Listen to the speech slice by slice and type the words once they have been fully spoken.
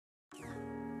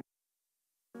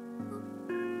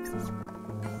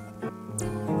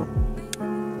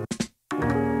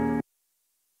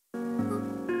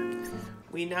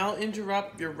We now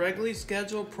interrupt your regularly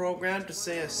scheduled program to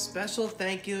say a special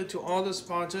thank you to all the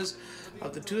sponsors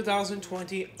of the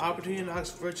 2020 Opportunity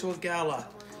Knocks Virtual Gala.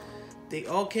 The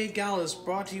OK Gala is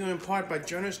brought to you in part by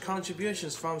generous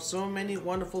contributions from so many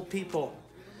wonderful people.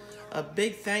 A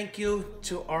big thank you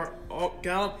to our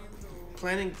Gala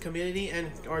planning community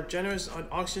and our generous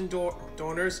auction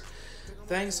donors.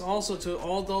 Thanks also to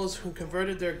all those who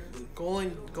converted their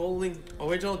golden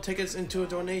original tickets into a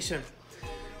donation.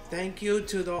 Thank you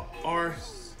to our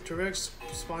terrific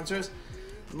sponsors,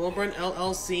 Milburn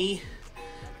LLC,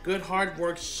 Good Hard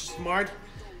Work Smart,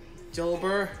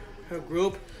 Gilbert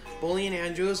Group, Bully and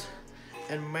Andrews,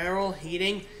 and Merrill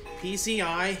Heating,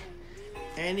 PCI,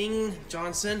 Anning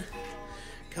Johnson,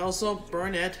 Kelso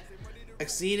Burnett,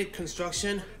 Exceeded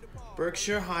Construction,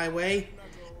 Berkshire Highway,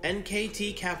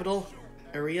 NKT Capital,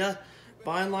 Area,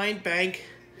 Byline Bank,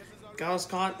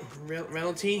 Galscott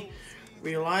Realty,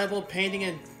 Reliable Painting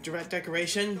and Direct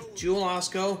Decoration, Jewel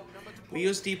Osco,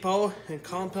 Reuse Depot, and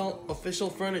Compel Official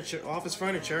Furniture, Office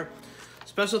Furniture.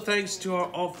 Special thanks to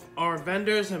our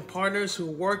vendors and partners who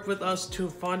worked with us to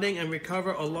funding and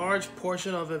recover a large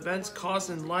portion of events costs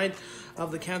in light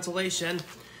of the cancellation.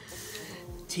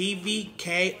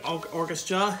 TVK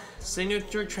Orchestra,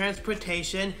 Signature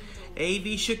Transportation,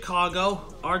 AV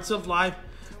Chicago, Arts of Life,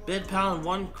 BidPal and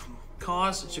One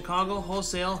Cause, Chicago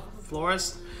Wholesale,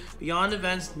 Florist, Beyond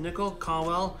Events, Nickel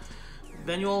Caldwell,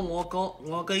 Venual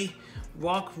Walkie,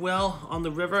 Rockwell on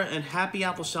the River, and Happy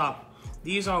Apple Shop.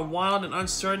 These are wild and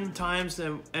uncertain times,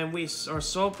 and we are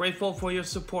so grateful for your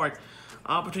support.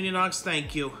 Opportunity Knocks,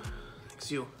 thank you. Thanks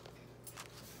you.